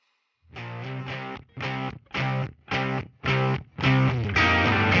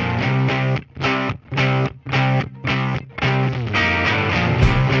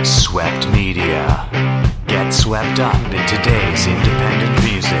swept up in today's independent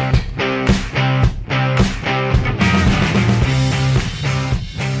music.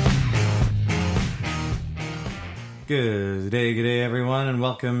 Good day, everyone, and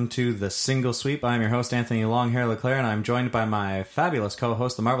welcome to The Single Sweep. I'm your host, Anthony Longhair Leclerc, and I'm joined by my fabulous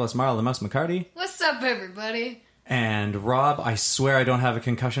co-host, the marvelous Marla the Mouse McCarty. What's up, everybody? And Rob, I swear I don't have a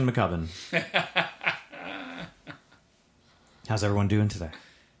concussion McCubbin. How's everyone doing today?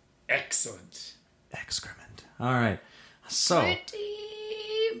 Excellent. Excrement. All right. So,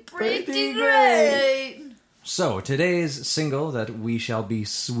 Pretty great. So, today's single that we shall be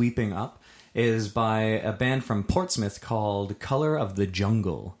sweeping up is by a band from Portsmouth called Color of the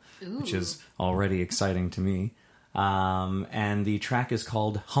Jungle, which is already exciting to me. And the track is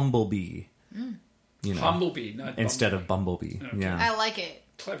called Humblebee. You know, Humblebee, not instead Bumblebee. of Bumblebee. Okay. Yeah. I like it.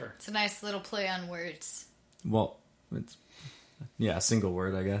 Clever. It's a nice little play on words. Well, it's a single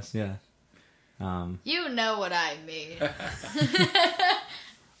word, I guess. Yeah. You know what I mean.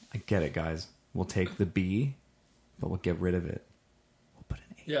 I get it, guys. We'll take the B, but we'll get rid of it. We'll put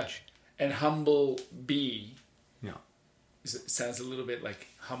an H. Yeah. And humble bee Yeah. sounds a little bit like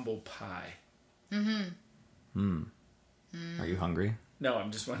humble pie. Are you hungry? No,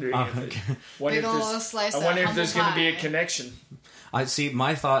 I'm just wondering okay. Big ol' slice I of wonder if humble there's going to be a pie. connection. I see.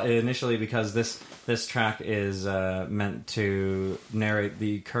 My thought initially, because this track is meant to narrate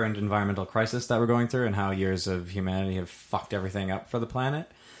the current environmental crisis that we're going through and how years of humanity have fucked everything up for the planet.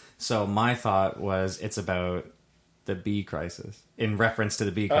 So my thought was it's about the bee crisis, in reference to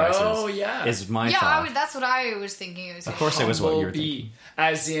the bee crisis. Oh, yeah. Is my Yeah, thought. that's what I was thinking. It was Of course, it was what you were Humble bee. thinking.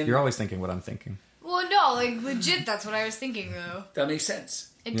 As in, You're always thinking what I'm thinking. Well, no, like legit. That's what I was thinking, though. that makes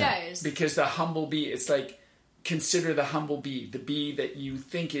sense. It Yeah. does. Because the humble bee, it's like, consider the humble bee, the bee that you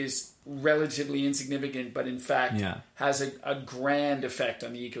think is relatively insignificant, but in fact has a grand effect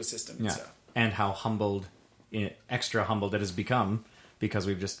on the ecosystem and Yeah, stuff. and how extra humbled it has become because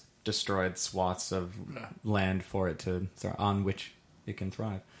we've just destroyed swaths of land for it to on which it can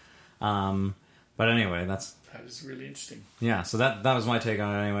thrive. But anyway, That is really interesting. yeah. So that was my take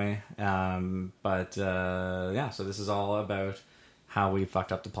on it anyway. So this is all about how we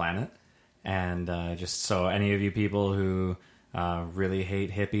fucked up the planet, and just so any of you people who really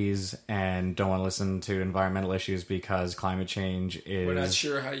hate hippies and don't want to listen to environmental issues because climate change We're not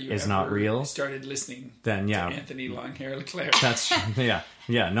sure how you is ever not real, started listening then to Anthony Longhair Leclerc. That's yeah.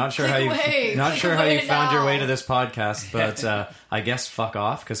 Not sure Click how away. you not Click sure how you away found your now. way to this podcast, but I guess fuck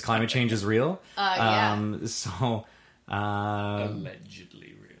off because climate change is real. Yeah. So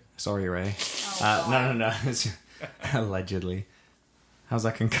Allegedly real. sorry, Ray. Oh, No. It's allegedly. How's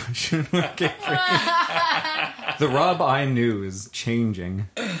that concussion working for you? The Rob I knew is changing.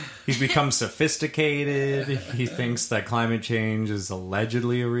 He's become sophisticated. He thinks that climate change is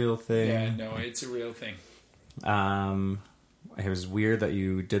allegedly a real thing. Yeah, no, it's a real thing. It was weird that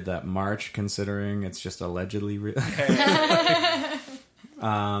you did that march, considering it's just allegedly real.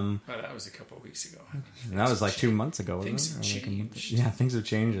 Well, that was a couple of weeks ago. That was like 2 months ago. Things wasn't have it? Or like a month- changed. Yeah, things have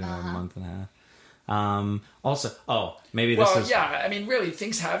changed in a month and a half. Also, maybe this Well, is... yeah, I mean, really,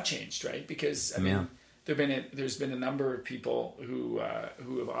 things have changed, right? Because I mean, Yeah. there's been a number of people who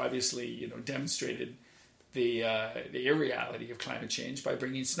have obviously demonstrated the irreality of climate change by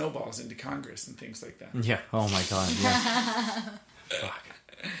bringing snowballs into Congress and things like that. Yeah, oh my god, yeah. Fuck.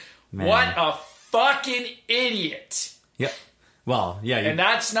 Man. What a fucking idiot! Yep. Well, yeah. And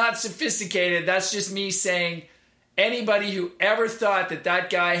that's not sophisticated. That's just me saying anybody who ever thought that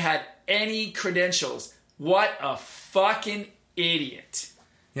guy had any credentials, what a fucking idiot.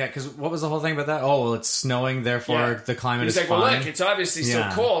 Yeah, because what was the whole thing about that? Oh, well, it's snowing, therefore the climate He's is like, fine. well, look, it's obviously so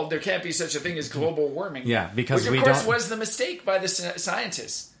Yeah. cold. There can't be such a thing as global warming. Yeah, because which we of course don't- was the mistake by the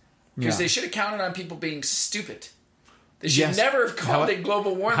scientists, because Yeah. they should have counted on people being stupid. They should Yes. never have called it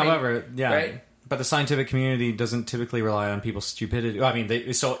global warming. However, yeah. right? But the scientific community doesn't typically rely on people's stupidity. I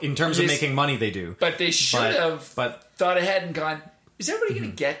mean, so in terms of Yes. making money, they do. But they should have But thought ahead and gone, is everybody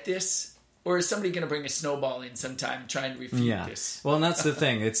going to get this? Or is somebody going to bring a snowball in sometime and try and refute yeah. this? Well, and that's the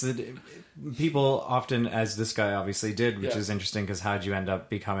thing. It's that people often, as this guy obviously did, which Yeah. is interesting because how'd you end up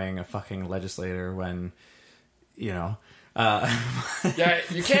becoming a fucking legislator when, Yeah,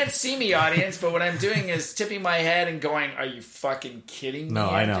 you can't see me, audience, but what I'm doing is tipping my head and going, are you fucking kidding me, No,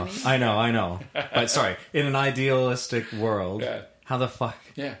 I know. Anthony? I know. But sorry, in an idealistic world, Yeah. how the fuck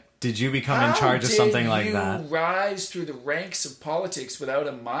Yeah. did you become in charge of something like that? How did you rise through the ranks of politics without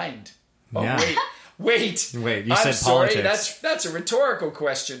a mind? Oh, Yeah. wait. Wait, you I'm said sorry, politics. that's a rhetorical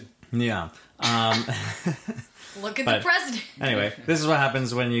question. Yeah. Look at But- the president. Anyway, this is what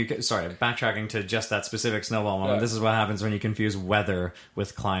happens when you... Sorry, backtracking to just that specific snowball moment. Yeah. This is what happens when you confuse weather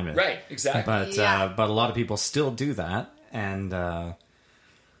with climate. Right, exactly. But Yeah. but a lot of people still do that, and My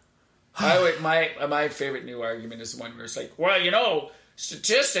favorite new argument is the one where it's like, well,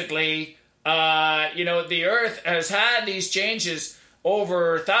 statistically, the Earth has had these changes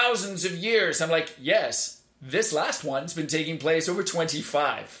over thousands of years. I'm like, yes, this last one's been taking place over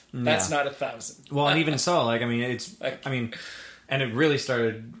 25. That's Yeah. not 1,000. well, and even so, and it really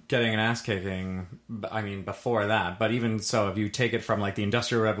started getting an ass kicking. I mean, before that, but even so, if you take it from like the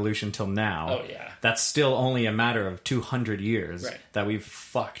Industrial Revolution till now, Oh, yeah. that's still only a matter of 200 years Right. that we've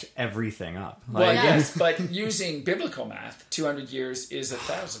fucked everything up. Well, Like, yes, but using biblical math, 200 years is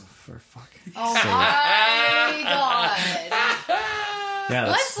 1,000. for fucking Oh my god. yeah,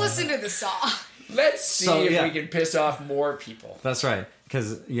 Let's listen to the song. Let's see So, if yeah. we can piss off more people. that's right.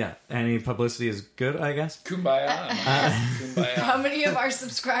 Because any publicity is good, I guess. Kumbaya. Kumbaya. How many of our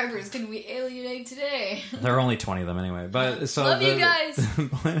subscribers can we alienate today? There are only 20 of them anyway. But so Love you guys.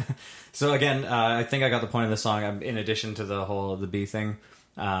 So again, I think I got the point of the song. In addition to the whole the bee thing,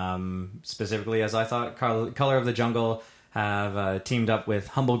 specifically as I thought, Color of the Jungle have teamed up with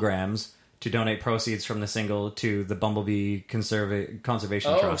Humblegrams to donate proceeds from the single to the Bumblebee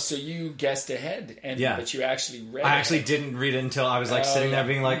Conservation Oh, Trust. so you guessed ahead, Yeah. but you actually read I it. actually didn't read it until I was like sitting there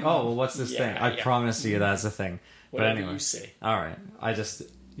being like, "Oh, well, what's this Yeah, thing?" I yeah. promise you that's a thing. Whatever but anyway, you say. all right. I just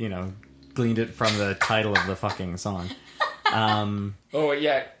gleaned it from the title of the fucking song. Oh,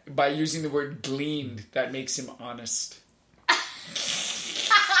 yeah. By using the word gleaned, that makes him honest.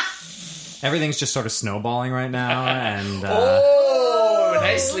 Everything's just sort of snowballing right now, and Oh,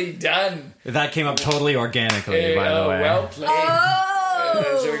 nicely done. that came up totally organically, by the way. Well played.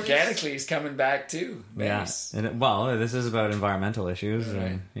 Oh! Organically, he's coming back too. Yeah. Nice. And this is about environmental issues,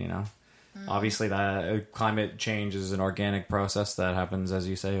 and obviously that climate change is an organic process that happens, as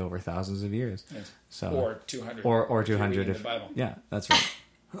you say, over thousands of years. Yes. So Or 200. or if you're 200 reading if the Bible. yeah, that's right.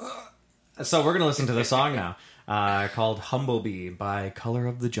 So we're gonna listen to the song now, called "Humblebee" by Color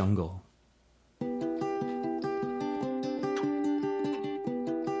of the Jungle.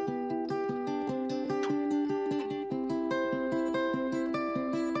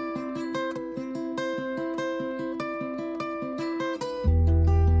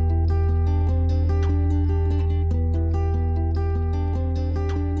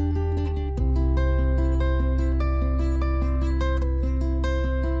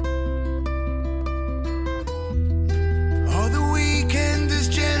 Oh, the weekend is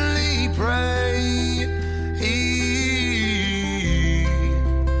gently pray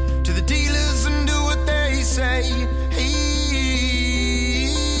to the dealers and do what they say.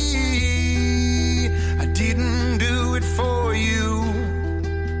 I didn't do it for you.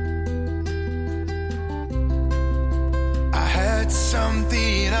 I had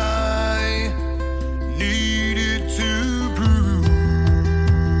something I needed to prove.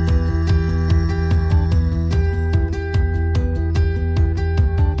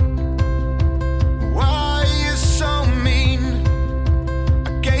 Why you so mean?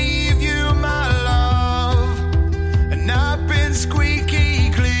 I gave you my love, and I've been squeaky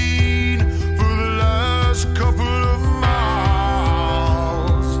clean for the last couple of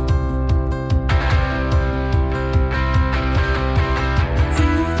miles.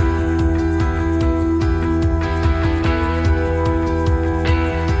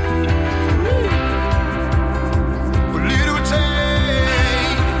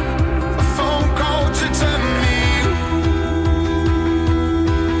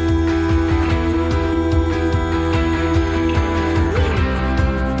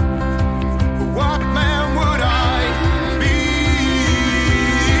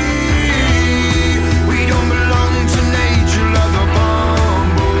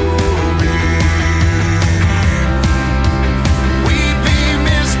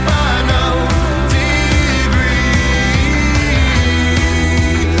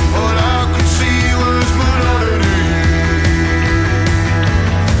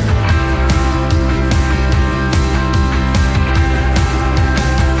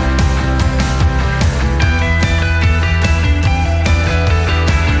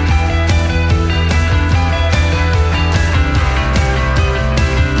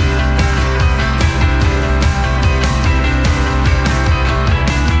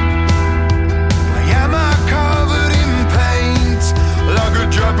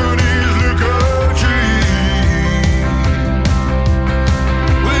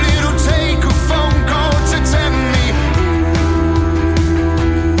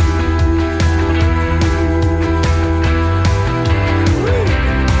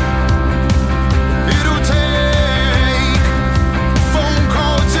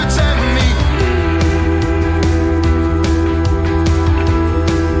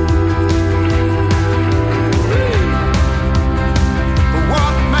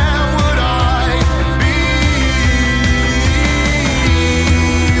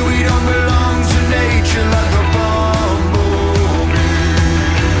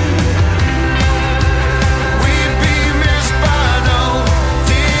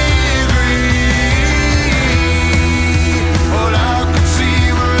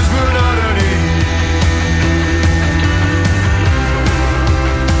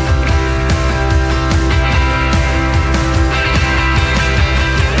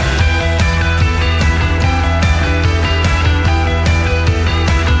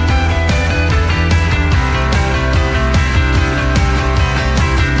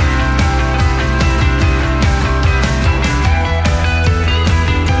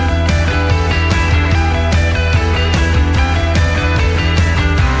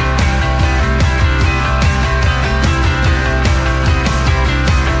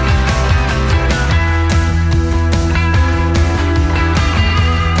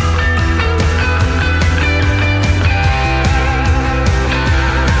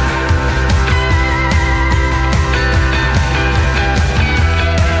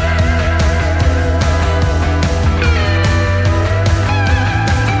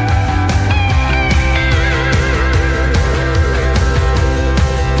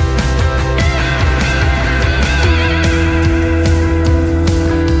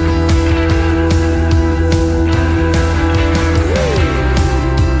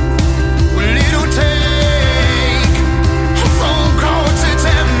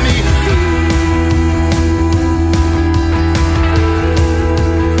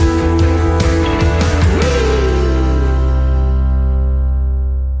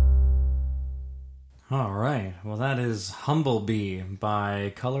 All right. Well, that is Humblebee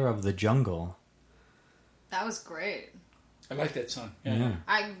by Color of the Jungle. That was great. I like that song. Yeah.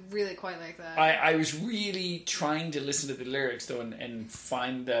 I really quite like that. I was really trying to listen to the lyrics though and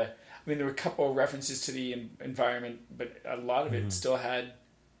find the. I mean, there were a couple of references to the environment, but a lot of it still had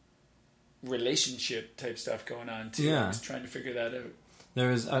relationship type stuff going on too. Yeah. I was trying to figure that out.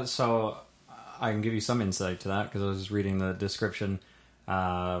 There is so I can give you some insight to that because I was just reading the description.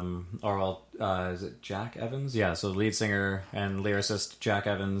 Is it Jack Evans? Yeah, so the lead singer and lyricist Jack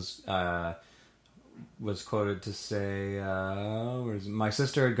Evans was quoted to say, my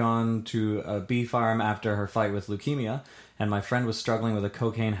sister had gone to a bee farm after her fight with leukemia, and my friend was struggling with a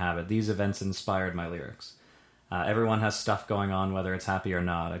cocaine habit. These events inspired my lyrics. Everyone has stuff going on, whether it's happy or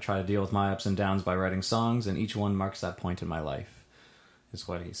not. I try to deal with my ups and downs by writing songs, and each one marks that point in my life, is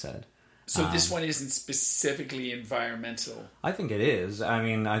what he said. So this one isn't specifically environmental. I think it is. I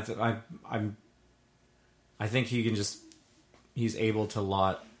mean, I think he's able to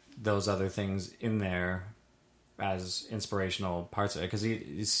lot those other things in there as inspirational parts of it, because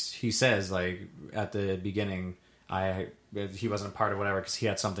he says, like, at the beginning, he wasn't a part of whatever because he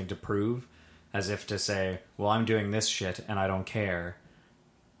had something to prove, as if to say, well, I'm doing this shit and I don't care.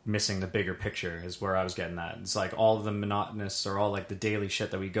 Missing the bigger picture is where I was getting at. It's like all of the monotonous or all like the daily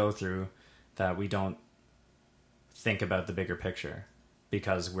shit that we go through that we don't think about the bigger picture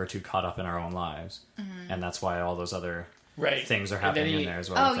because we're too caught up in our own lives. Mm-hmm. And that's why all those other things are happening in there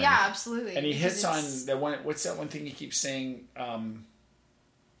as well. Oh, yeah, absolutely. And he hits on that one. What's that one thing he keeps saying?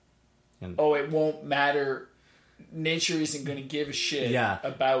 It won't matter. Nature isn't going to give a shit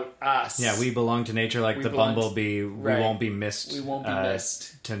about us. Yeah, we belong to nature like the bumblebee. We won't be missed. We won't be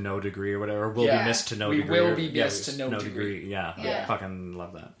missed. To no degree or whatever. We'll be missed to no degree. We will be missed to no degree. Yeah, I fucking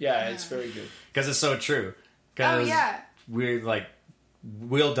love that. Yeah, it's very good. Because it's so true. Because we're like,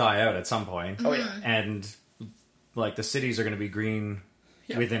 we'll die out at some point. Oh, yeah. And like the cities are going to be green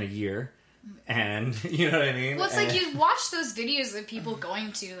within a year. And you know what I mean? Well, it's like you watch those videos of people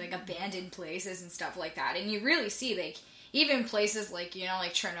going to like abandoned places and stuff like that, and you really see like even places like, you know,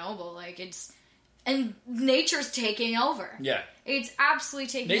 like Chernobyl, like and nature's taking over. Yeah, it's absolutely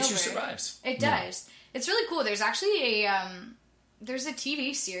taking over. Nature survives. It does. It's really cool. There's actually there's a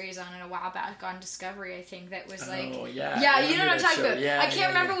TV series on it a while back on Discovery, I think, that was like... Oh, yeah. Yeah, you know what I'm talking about. Yeah, I can't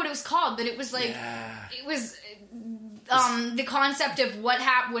remember what it was called, but it was like... Yeah. It was the concept of what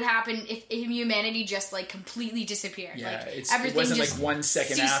would happen if humanity just like completely disappeared. Yeah, like, it wasn't like 1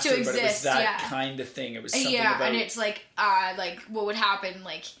 second after, but it was that kind of thing. It was something about... and it's like what would happen,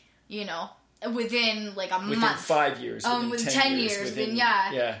 like, you know... Within like a month, within 5 years, within 10 years,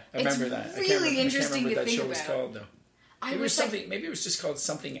 yeah, I remember that. It's really interesting to think about. I can't remember what that show was called though. It was something. Maybe it was just called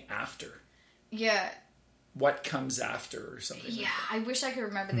Something After. Yeah. What Comes After or something. Yeah, I wish I could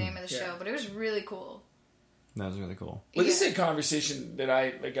remember the name of the show, but it was really cool. That was really cool. Well, this is a conversation that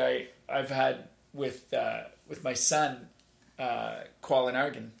I've had with my son, Colin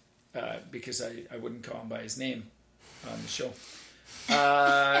Argan, because I wouldn't call him by his name on the show.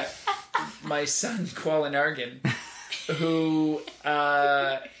 My son Colin Argan, who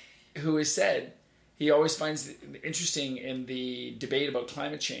has said he always finds it interesting in the debate about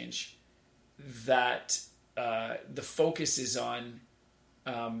climate change that the focus is on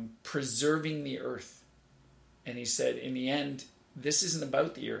preserving the earth, and he said in the end this isn't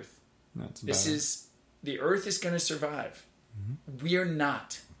about the earth. The earth is going to survive. Mm-hmm. We are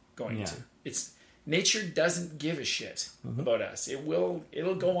not going to. Nature doesn't give a shit about us. It'll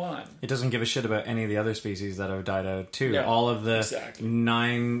go on. It doesn't give a shit about any of the other species that have died out too. Yeah, all of the the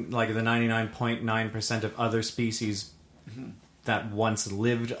 99.9% of other species that once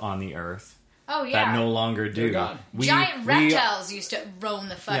lived on the earth. Oh yeah, that no longer do. Giant reptiles used to roam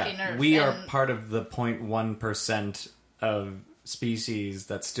the fucking earth. We are part of the 0.1% of species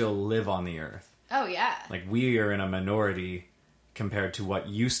that still live on the earth. Oh yeah, like we are in a minority compared to what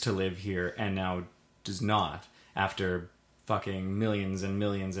used to live here and now does not, after fucking millions and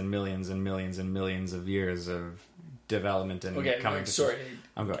millions and millions and millions and millions of years of development and coming to... Sorry.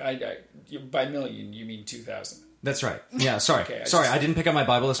 I'm going. By million, you mean 2,000. That's right. Yeah, sorry. Okay, I didn't pick up my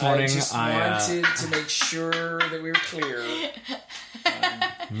Bible this morning. I just wanted to make sure that we were clear.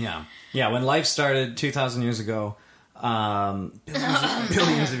 Yeah, when life started 2,000 years ago,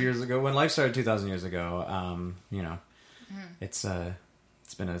 billions of years ago, when life started 2,000 years ago, you know, it's been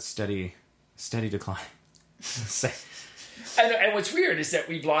a steady decline. and what's weird is that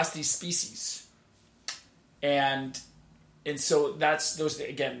we've lost these species, and so that's those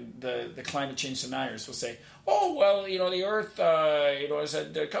again. The climate change deniers will say, "Oh well, you know, the Earth, has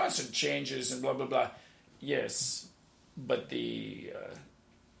had constant changes and blah blah blah." Yes, but the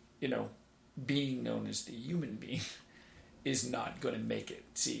being known as the human being is not going to make it.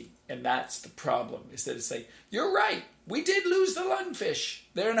 See, and that's the problem, is that it's like, you're right, we did lose the lungfish.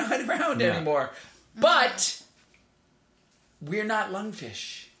 They're not around anymore. But we're not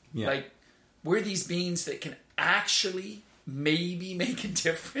lungfish. Yeah. Like, we're these beings that can actually maybe make a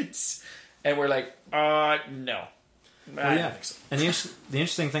difference. And we're like, no. Well, I yeah. don't think so. And the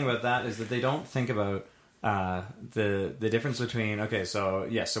interesting thing about that is that they don't think about the difference between, okay, so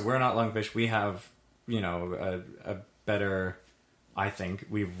we're not lungfish. We have, a better, I think,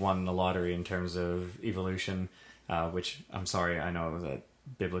 we've won the lottery in terms of evolution, which I'm sorry, I know that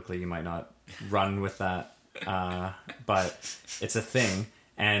biblically you might not run with that, but it's a thing.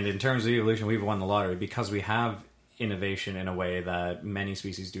 And in terms of evolution, we've won the lottery because we have innovation in a way that many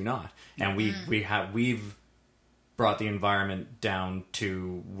species do not. And we've brought the environment down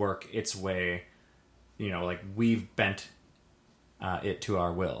to work its way, we've bent it to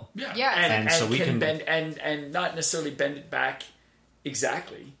our will. Yeah, and so we can bend and not necessarily bend it back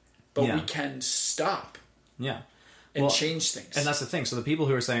exactly, but Yeah. we can stop Yeah. and Well, change things. And that's the thing. So the people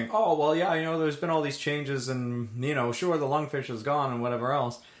who are saying, oh, well, yeah, there's been all these changes and, sure, the lungfish is gone and whatever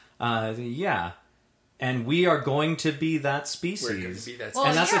else. Yeah. And we are going to be that species. We're going to be that Well,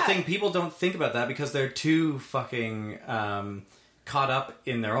 And that's yeah. the thing. People don't think about that because they're too fucking caught up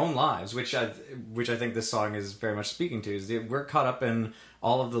in their own lives, which I think this song is very much speaking to. Is that we're caught up in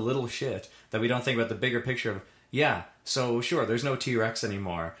all of the little shit that we don't think about the bigger picture of. Yeah, so sure, there's no T-Rex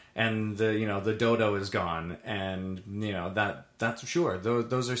anymore, and the dodo is gone, and that's sure.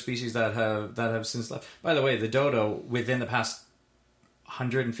 Those are species that have since left. By the way, the dodo within the past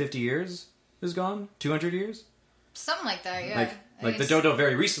 150 years is gone. 200 years. something like that. Yeah, Like the dodo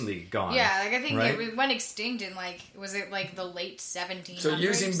very recently gone. Yeah, I think right? it went extinct in was it the late 1700s? So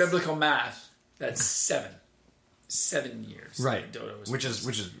using biblical math, that's 7 years. Right. The dodo was Which is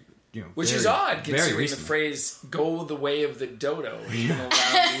Which is very- odd, very considering the recent. phrase "go the way of the dodo"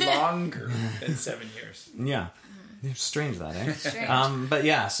 has been around longer than 7 years. Yeah. It's strange that, eh? Strange. But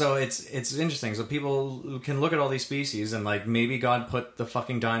yeah, so it's interesting. So people can look at all these species and maybe God put the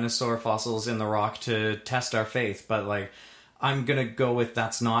fucking dinosaur fossils in the rock to test our faith, but I'm gonna go with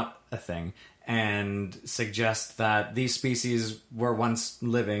that's not a thing and suggest that these species were once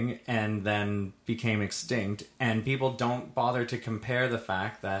living and then became extinct, and people don't bother to compare the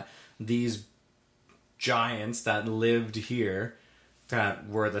fact that these giants that lived here, that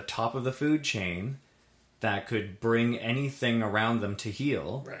were the top of the food chain, that could bring anything around them to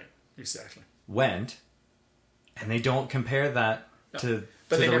heal, Right. Exactly. went, and they don't compare that to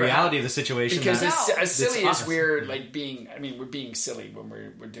But they the never reality have. of the situation. Because that, as silly it's as us. we're we're being silly when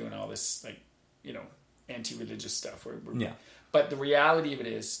we're doing all this anti-religious stuff. Yeah. But the reality of it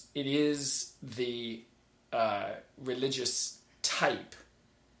is the religious type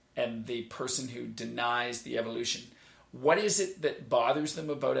and the person who denies the evolution. What is it that bothers them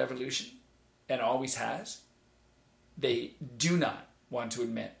about evolution, and always has? They do not want to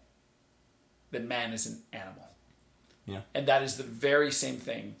admit that man is an animal. Yeah. And that is the very same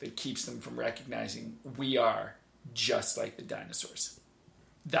thing that keeps them from recognizing we are just like the dinosaurs.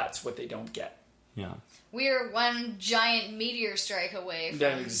 That's what they don't get. Yeah. We're one giant meteor strike away from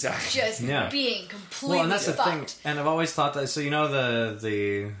Yeah, exactly. just Yeah. being completely Well, and that's the fucked. thing. And I've always thought that. So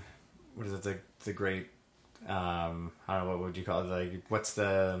the what is it? The great. I don't know, what would you call it? What's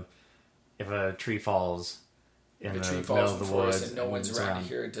the, if a tree falls in the tree middle falls of the in the forest woods and no one's it's around to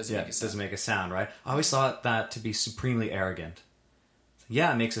hear it, doesn't make a it sound. doesn't make a sound, right? I always thought that to be supremely arrogant.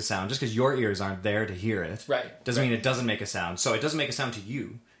 Yeah, it makes a sound. Just because your ears aren't there to hear it, Right, doesn't right. mean it doesn't make a sound. So it doesn't make a sound to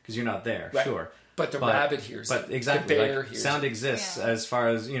you because you're not there. Right. Sure, But the rabbit hears it. But exactly, The bear hears sound it. exists Yeah. as far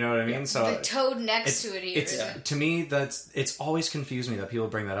as you know what I mean. Yeah. So The toad next to it it's hears to me it's always confused me that people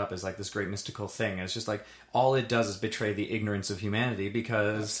bring that up as this great mystical thing. It's just all it does is betray the ignorance of humanity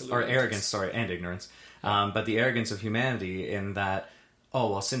Absolutely or it arrogance, does. sorry, and ignorance. But the arrogance of humanity in that,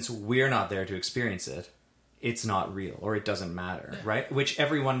 since we're not there to experience it, it's not real or it doesn't matter, right? Which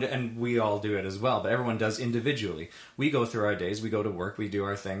everyone, and we all do it as well, but everyone does individually. We go through our days, we go to work, we do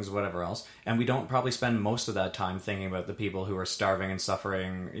our things, whatever else, and we don't probably spend most of that time thinking about the people who are starving and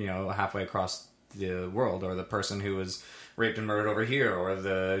suffering, halfway across the world, or the person who was raped and murdered over here, or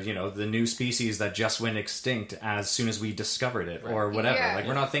the new species that just went extinct as soon as we discovered it, or whatever. Yeah.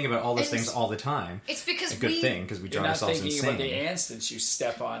 We're not thinking about all those And things all the time. It's because a good we thing because we You're drive not ourselves thinking insane. about the ants that you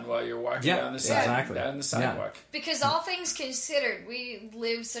step on while you're walking Yeah, down the exactly. sidewalk. Because all things considered, we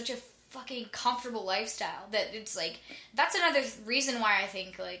live such a fucking comfortable lifestyle that it's that's another reason why I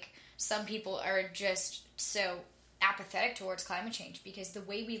think some people are just so apathetic towards climate change, because the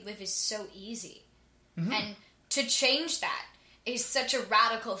way we live is so easy. And to change that is such a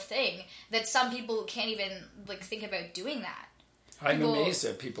radical thing that some people can't even like think about doing that. I'm People- amazed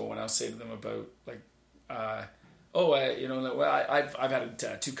at people when I'll say to them about like, you know, well, I've had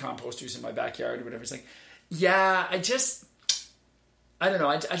 2 composters in my backyard or whatever. It's like, yeah, I don't know,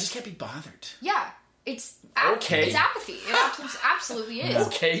 I just can't be bothered. Yeah, it's Okay. It's apathy. It absolutely is.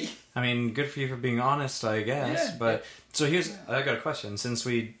 Okay. I mean, good for you for being honest, I guess. Yeah. But so I got a question. Since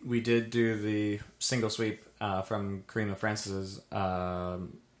we did do the single sweep from Karima Francis's,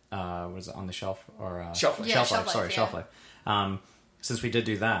 what is it, On the Shelf or Shelf Life. Yeah, Shelf Shelf Life. Life, Sorry, yeah. Shelf Life. Since we did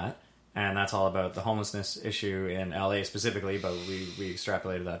do that, and that's all about the homelessness issue in LA specifically, but we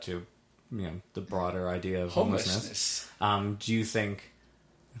extrapolated that to the broader idea of homelessness. Do you think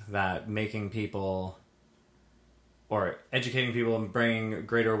that making people or educating people and bringing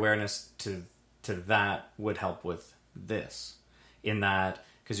greater awareness to that would help with this? In that,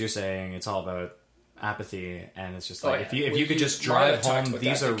 because you're saying it's all about apathy, and it's just like if you could just drive home,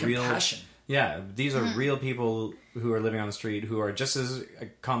 these are real. Compassion. Yeah, these are real people who are living on the street who are just as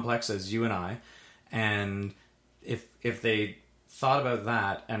complex as you and I, and if they thought about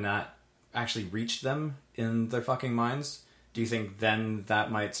that and that actually reached them in their fucking minds, do you think then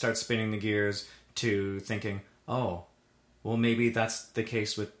that might start spinning the gears to thinking, oh, well, maybe that's the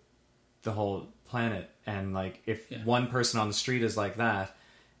case with the whole planet, and like if one person on the street is like that,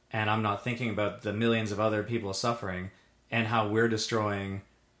 and I'm not thinking about the millions of other people suffering and how we're destroying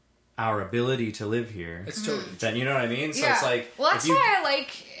our ability to live here, It's totally then you know what I mean? So Yeah. it's like, well, that's if you- why I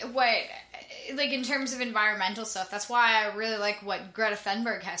like in terms of environmental stuff. That's why I really like what Greta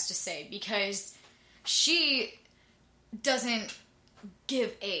Thunberg has to say, because she doesn't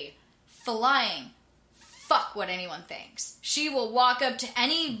give a flying fuck what anyone thinks. She will walk up to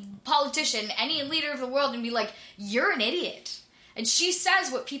any politician, any leader of the world, and be like, "You're an idiot." And she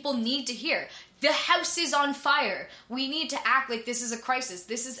says what people need to hear. The house is on fire. We need to act like this is a crisis.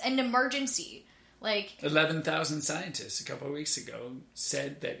 This is an emergency. Like, 11,000 scientists a couple of weeks ago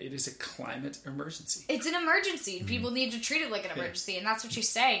said that it is a climate emergency. it's an emergency. People need to treat it like an emergency, and that's what she's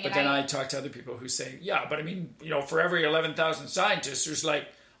saying. But and then I talk to other people who say, yeah, but I mean, for every 11,000 scientists, there's like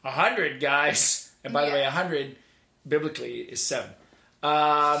 100 guys. And by the Yeah. way, 100 biblically is 7.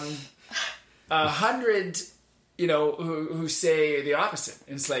 100, who say the opposite.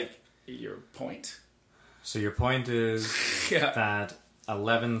 And it's like, your point? so your point is Yeah. that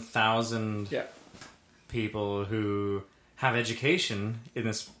 11,000 Yeah. people who have education in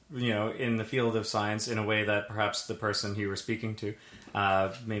this, in the field of science in a way that perhaps the person you were speaking to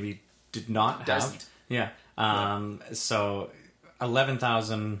maybe did not Doesn't. have. Yeah. So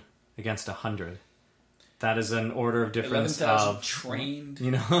 11,000 against 100. That is an order of difference 11,000 of trained,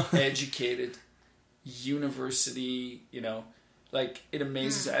 educated. university, like it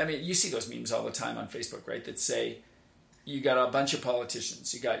amazes. I mean, you see those memes all the time on Facebook, right? That say you got a bunch of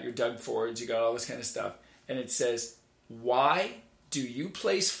politicians, you got your Doug Fords, you got all this kind of stuff, and it says, why do you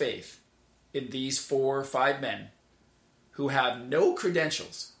place faith in these 4 or 5 men who have no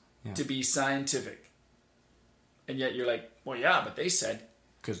credentials to be scientific? And yet you're like, well, yeah, but they said.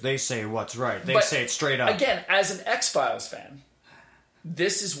 Because they say what's right. They But say it straight up. Again, as an X-Files fan,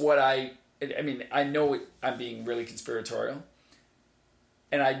 this is what I mean, I know I'm being really conspiratorial,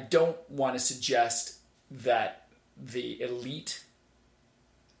 and I don't want to suggest that the elite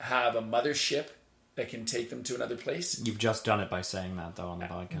have a mothership that can take them to another place. You've just done it by saying that, though, on the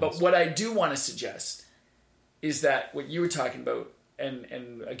podcast. But what I do want to suggest is that what you were talking about,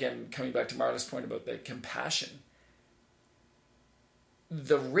 and again, coming back to Marla's point about the compassion,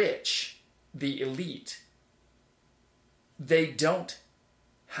 the rich, the elite, they don't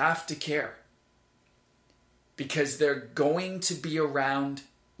have to care because they're going to be around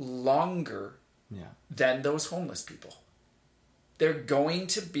longer than those homeless people. They're going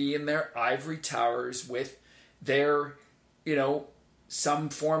to be in their ivory towers with their, some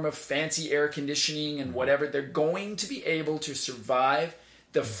form of fancy air conditioning and whatever. They're going to be able to survive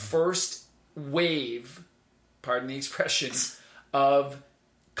the first wave, pardon the expression, of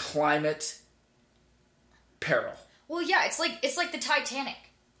climate peril. well, yeah, it's like the Titanic.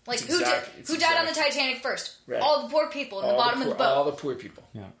 Like, It's who exactly- died on the Titanic first? Right. All the poor people in the bottom of the All boat. the poor people.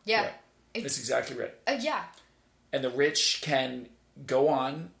 Yeah, Right. That's exactly right. yeah. And the rich can go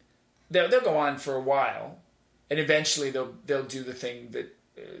on. They'll go on for a while, and eventually they'll do the thing that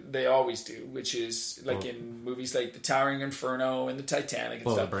they always do, which is like in movies like The Towering Inferno and the Titanic and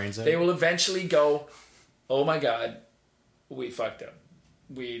Blow the stuff. brains out. They will eventually go, "Oh my God, we fucked up.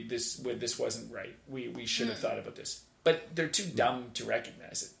 This wasn't right. We should have thought about this." But they're too dumb to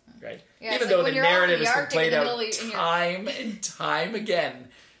recognize it, right? Yeah, Even it's though like the when you're off in narrative the has been Arctic played in the out middle of- in your- time and time again,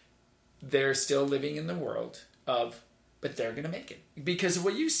 they're still living in the world of but they're going to make it because of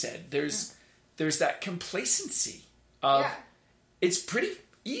what you said. There's that complacency of it's pretty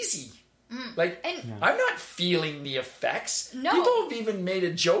easy. I'm not feeling the effects. No. People have even made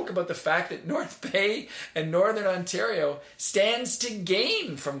a joke about the fact that North Bay and Northern Ontario stands to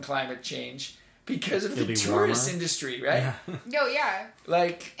gain from climate change because of the tourist industry, right? Yeah.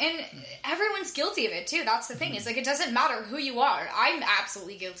 Like, and everyone's guilty of it too. That's the thing. It's like, it doesn't matter who you are. I'm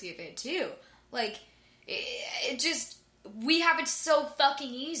absolutely guilty of it too. Like, it just, we have it so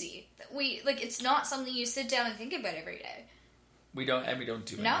fucking easy. It's not something you sit down and think about every day. we don't do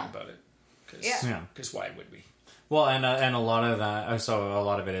anything about it. Because why would we? Well, and a lot of that, so a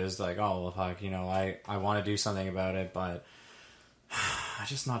lot of it is like, oh, well, fuck, I want to do something about it, but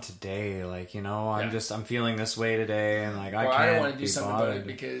just not today. Like, I'm feeling this way today, and like, I don't want to do something about it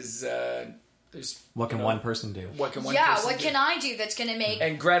because there's what can one person do? What can one person what do? can I do that's going to make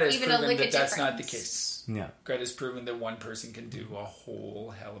and Greta's even proven a lick that of that's difference? not the case. Yeah, Greta's proven that one person can do a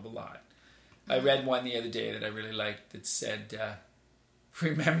whole hell of a lot. I read one the other day that I really liked that said,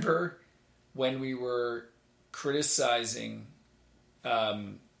 remember when we were criticizing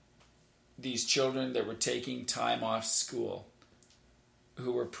these children that were taking time off school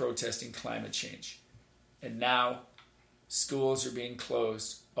who were protesting climate change. And now schools are being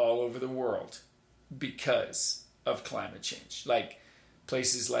closed all over the world because of climate change. Like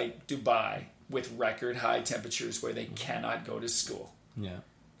places like Dubai with record high temperatures where they cannot go to school. Yeah.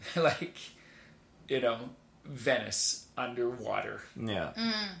 Like, Venice underwater. Yeah.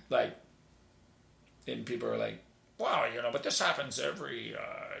 Like, and people are like, wow, but this happens every,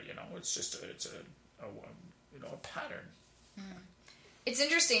 it's just, it's a pattern. It's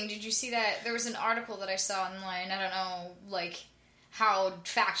interesting. Did you see that? There was an article that I saw online. I don't know, like, how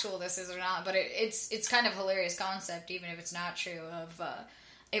factual this is or not, but it's kind of a hilarious concept, even if it's not true. Of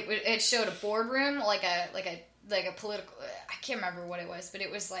it showed a boardroom, like a political. I can't remember what it was, but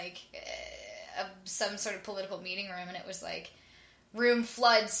it was like some sort of political meeting room, and it was like room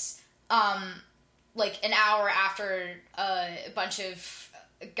floods, like an hour after a bunch of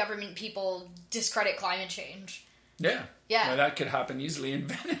government people discredit climate change. Yeah. Yeah. Well, that could happen easily in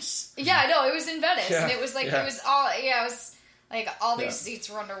Venice. Yeah, no, it was in Venice, Yeah. and it was like, Yeah. it was like all these seats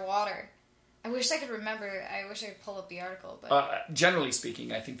were underwater. I wish I could remember, I wish I could pull up the article, but... Generally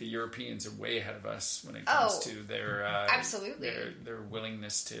speaking, I think the Europeans are way ahead of us when it comes to their... absolutely. Their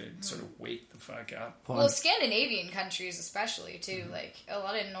willingness to sort of wake the fuck up. Well, Scandinavian countries especially, too. Like, a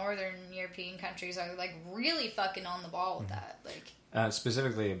lot of Northern European countries are, like, really fucking on the ball with that. Like...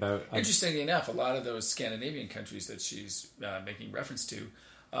 specifically about... Interestingly enough, a lot of those Scandinavian countries that she's making reference to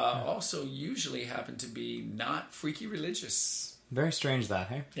also usually happen to be not freaky religious. Very strange that,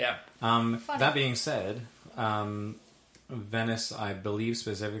 hey? Yeah. That being said, Venice, I believe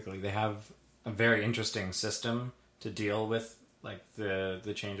specifically, they have a very interesting system to deal with, like,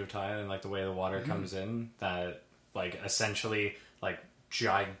 the change of tide and, like, the way the water comes in, that, like, essentially, like,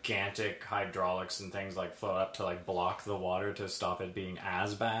 gigantic hydraulics and things, like, float up to, like, block the water to stop it being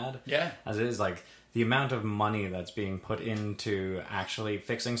as bad as it is. Like, the amount of money that's being put into actually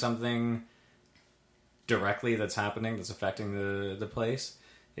fixing something directly that's happening, that's affecting the place,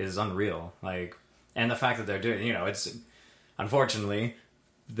 is unreal. Like, and the fact that they're doing, it's, unfortunately,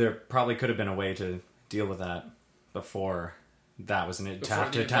 there probably could have been a way to deal with that before that was to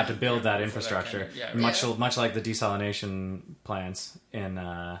have to build that infrastructure. Much like the desalination plants in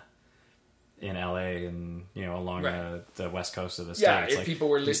LA and along the west coast of the states. Yeah, if people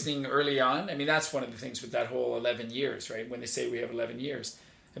were listening early on, I mean, that's one of the things with that whole 11 years, right? When they say we have 11 years,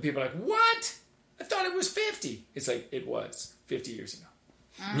 and people are like, what? I thought it was 50. It's like, it was 50 years ago.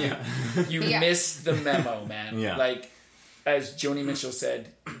 Yeah. You missed the memo, man. Yeah. Like, as Joni Mitchell said,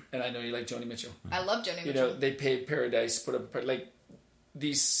 and I know you like Joni Mitchell. I love Joni Mitchell. They paid Paradise, put up, like,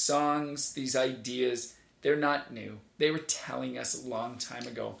 these songs, these ideas, they're not new. They were telling us a long time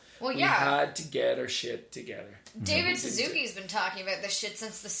ago. Well, we had to get our shit together. David Suzuki's been talking about this shit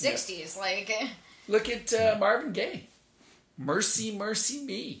since the 60s. Like, look at Marvin Gaye. Mercy, Mercy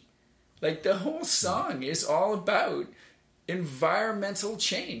Me. Like, the whole song is all about environmental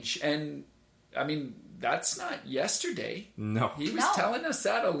change. And, I mean, that's not yesterday. No. He was telling us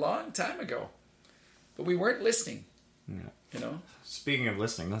that a long time ago. But we weren't listening. Yeah. Speaking of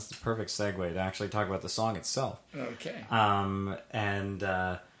listening, that's the perfect segue to actually talk about the song itself. Okay. And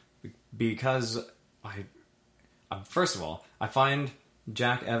because first of all, I find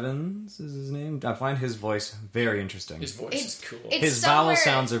Jack Evans is his name. I find his voice very interesting. His voice is cool. His vowel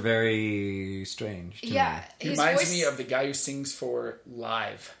sounds are very strange to me. He reminds me of the guy who sings for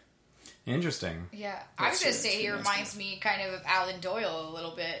Live. Interesting. Yeah. I was going to say he reminds me kind of Alan Doyle a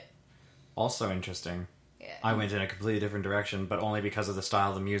little bit. Also interesting. I went in a completely different direction, but only because of the style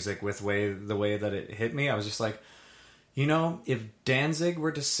of the music with the way that it hit me. I was just like, you know, if Danzig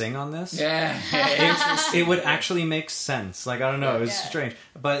were to sing on this, it would actually make sense. Like, I don't know, it was strange,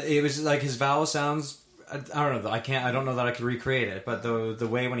 but it was like his vowel sounds. I don't know. I don't know that I could recreate it, but the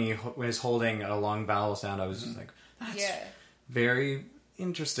way when he was holding a long vowel sound, I was just like, that's very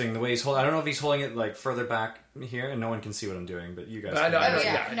interesting. The way he's holding. I don't know if he's holding it like further back here, and no one can see what I'm doing, but you guys. I know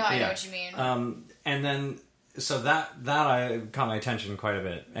what you mean. And then so that I caught my attention quite a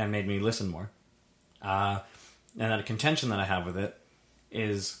bit and made me listen more. And that a contention that I have with it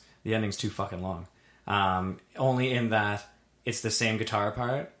is the ending's too fucking long. Only in that it's the same guitar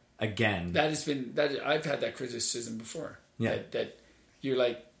part again. I've had that criticism before. Yeah. That you're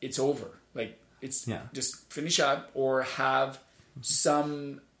like, it's over. Like, it's just finish up or have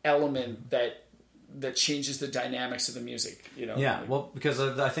some element that changes the dynamics of the music. You know. Yeah. Well, because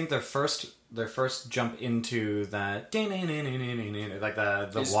I think their first jump into that like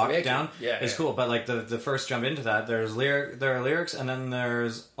the walk down is cool, but like the first jump into that, there are lyrics, and then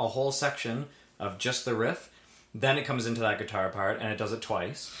there's a whole section of just the riff. Then it comes into that guitar part, and it does it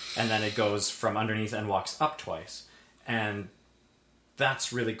twice, and then it goes from underneath and walks up twice, and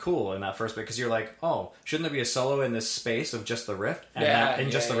that's really cool in that first bit, because you're like, oh, shouldn't there be a solo in this space of just the riff, and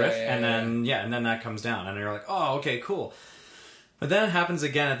then that comes down, and you're like, oh, okay, cool. But then it happens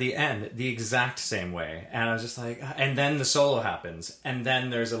again at the end, the exact same way. And I was just like, and then the solo happens. And then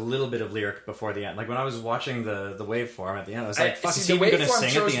there's a little bit of lyric before the end. Like when I was watching the waveform at the end, I was like, fuck, is he going to sing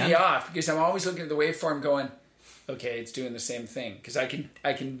at the end? The waveform throws me off because I'm always looking at the waveform going, okay, it's doing the same thing. Because I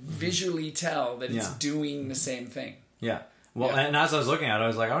can visually tell that it's doing the same thing. Yeah. Well, and as I was looking at it, I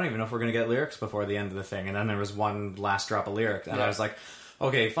was like, I don't even know if we're going to get lyrics before the end of the thing. And then there was one last drop of lyric. And I was like,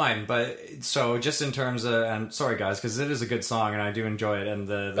 okay, fine, but so just in terms of, and sorry guys, because it is a good song and I do enjoy it, and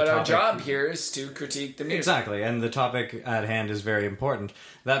the but topic, our job here is to critique the music. Exactly, and the topic at hand is very important.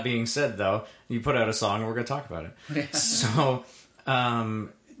 That being said, though, you put out a song and we're going to talk about it. So,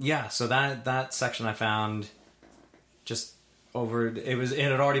 so that section I found just over. It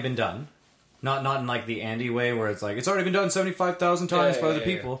had already been done. Not in like the Andy way where it's like, it's already been done 75,000 times by other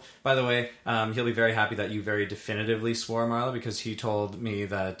people. By the way, he'll be very happy that you very definitively swore, Marla, because he told me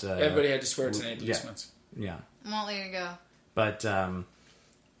that... everybody had to swear tonight at least once. Yeah. Well, there you go. But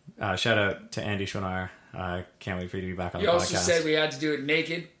shout out to Andy Schwanar. Can't wait for you to be back on the podcast. He also said we had to do it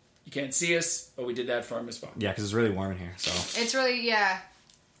naked. You can't see us, but we did that for him as well. Yeah, because it's really warm in here. So it's really,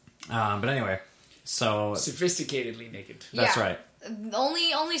 but anyway, so... Sophisticatedly naked. That's right.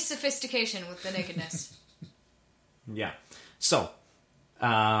 Only sophistication with the nakedness. Yeah. So,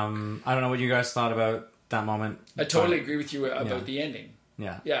 I don't know what you guys thought about that moment. I totally agree with you about the ending.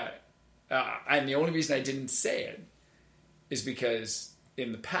 Yeah. Yeah. And the only reason I didn't say it is because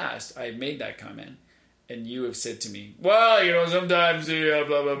in the past I made that comment and you have said to me, well, you know, sometimes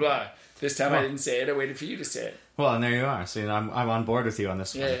blah, blah, blah. This time I didn't say it. I waited for you to say it. Well, and there you are. So I'm on board with you on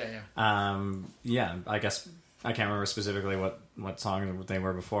this one. Yeah. I guess I can't remember specifically what song they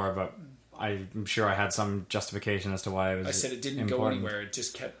were before, but I'm sure I had some justification as to why it was. I said it didn't go anywhere. It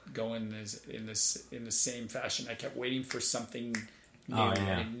just kept going in the same fashion. I kept waiting for something new,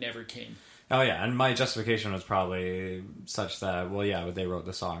 and it never came. Oh yeah, and my justification was probably such that they wrote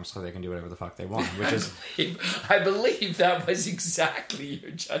the song so they can do whatever the fuck they want, which is I believe that was exactly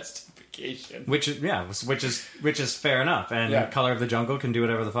your justification. Which is fair enough, and Color of the Jungle can do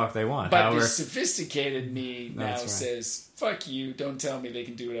whatever the fuck they want. But the sophisticated me now says, "Fuck you! Don't tell me they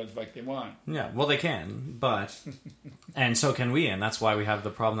can do whatever the fuck they want." Yeah, well they can, but and so can we, and that's why we have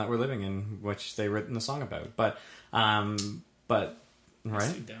the problem that we're living in, which they written the song about. But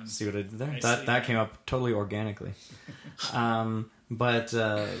right? See what I did there? That came up totally organically. But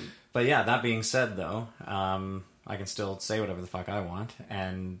yeah, that being said, though, I can still say whatever the fuck I want.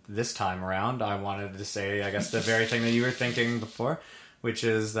 And this time around, I wanted to say, I guess, the very thing that you were thinking before, which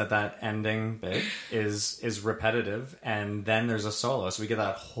is that ending bit is repetitive, and then there's a solo. So we get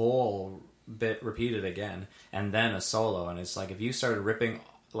that whole bit repeated again, and then a solo. And it's like, if you started ripping,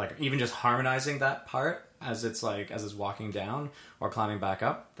 like, even just harmonizing that part as it's walking down or climbing back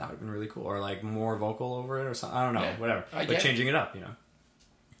up, that would have been really cool. Or like more vocal over it or something. I don't know, whatever. But changing it up, you know.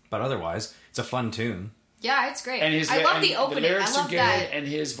 But otherwise, it's a fun tune. Yeah, it's great. And I love the opening. The lyrics I love are good, that. and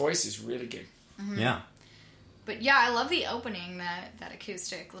his voice is really good. Mm-hmm. Yeah. But yeah, I love the opening, that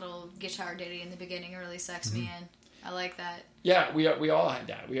acoustic little guitar ditty in the beginning really sucks me in. I like that. Yeah, we all had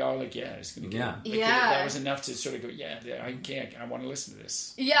that. We all like, it's going to be good. Yeah. That was enough to sort of go, I want to listen to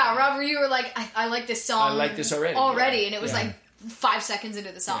this. Yeah, Robert, you were like, I like this song. I like this already. And it was like, 5 seconds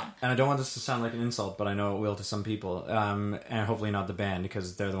into the song. And I don't want this to sound like an insult, but I know it will to some people, and hopefully not the band,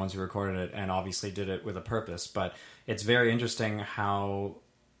 because they're the ones who recorded it and obviously did it with a purpose. But it's very interesting how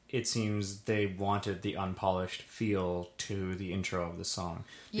it seems they wanted the unpolished feel to the intro of the song,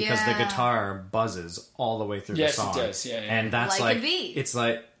 because the guitar buzzes all the way through the song. Yes, it does. Yeah. And that's Like a like bee. it's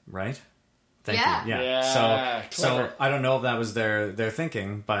like, right? Thank Yeah. you. Yeah, So clever. I don't know if that was their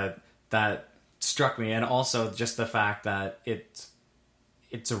thinking, but that struck me, and also just the fact that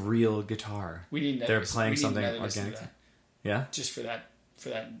it's a real guitar. We need They're playing something organic. Yeah, just for that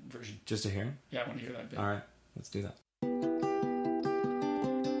version. just to hear it. Yeah, I want to hear that bit. All right, let's do that.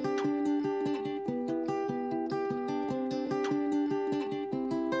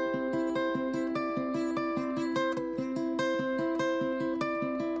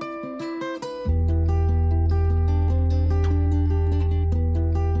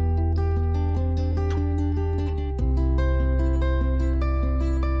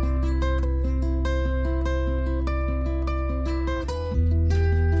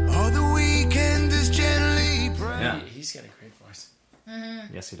 Oh, the weekend is gently bright. Yeah. He's got a great voice.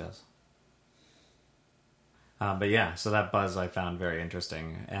 Yes, he does. But yeah, so that buzz I found very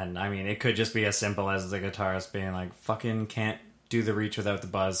interesting. And I mean, it could just be as simple as the guitarist being like, fucking can't do the reach without the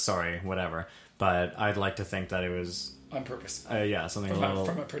buzz, sorry, whatever. But I'd like to think that it was, On purpose. yeah, something a little...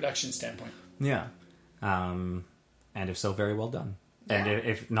 From a production standpoint. Yeah. And if so, very well done. And Yeah.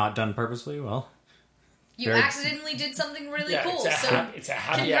 if not done purposely, well, You Very- accidentally did something really Yeah, cool. it's a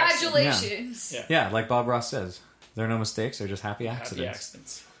happy accident. Congratulations. Yeah. yeah, like Bob Ross says, there are no mistakes, they're just happy Happy accidents.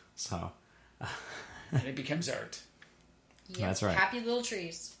 accidents. So, And it becomes art. Yep. That's right. Happy little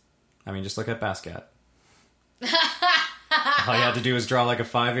trees. I mean, just look at Basquiat. All you had to do was draw like a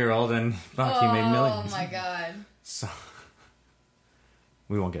 5-year-old and fuck, he made millions. Oh my god. So,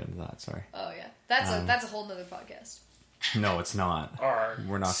 we won't get into that, sorry. Oh yeah. That's a whole nother podcast. No, it's not. Art.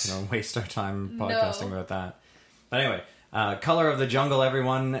 We're not going to waste our time No. podcasting about that. But anyway, Color of the Jungle,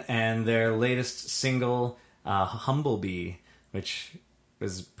 everyone, and their latest single, Humblebee, which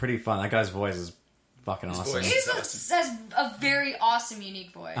is pretty fun. That guy's voice is fucking awesome. voice He has a very awesome,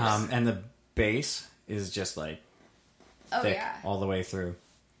 unique voice. And the bass is just like oh thick yeah. all the way through.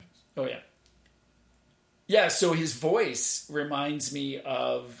 Oh, yeah. Yeah, so his voice reminds me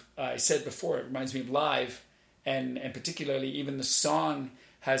of, I said before, it reminds me of Live, and particularly even the song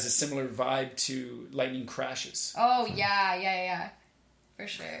has a similar vibe to Lightning Crashes. Oh yeah. For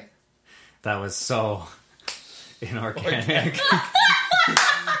sure. That was so inorganic.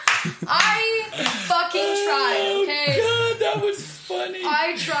 I fucking tried, okay? God, that was funny.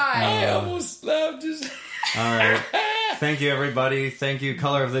 I tried. I almost laughed. All right. Thank you, everybody. Thank you,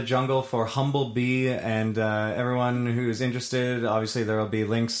 Color of the Jungle, for Humblebee, and everyone who's interested. Obviously, there will be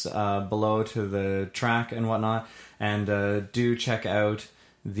links below to the track and whatnot. And do check out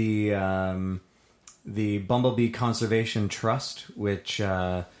the Bumblebee Conservation Trust, which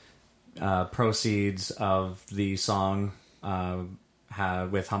proceeds of the song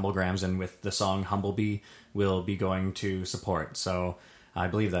with Humblegrams and with the song Humblebee will be going to support. So I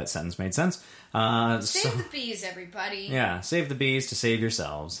believe that sentence made sense. Save the bees, everybody. Yeah, save the bees to save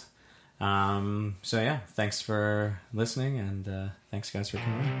yourselves. So yeah, thanks for listening, and thanks guys for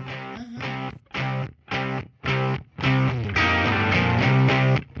coming.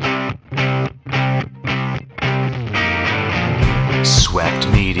 Swept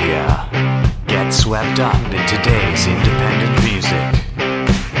Media. Get swept up in today's independent music.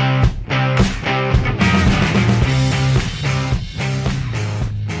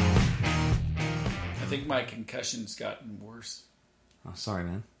 I think my concussion's gotten worse. Oh, sorry,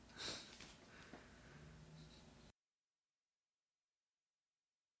 man.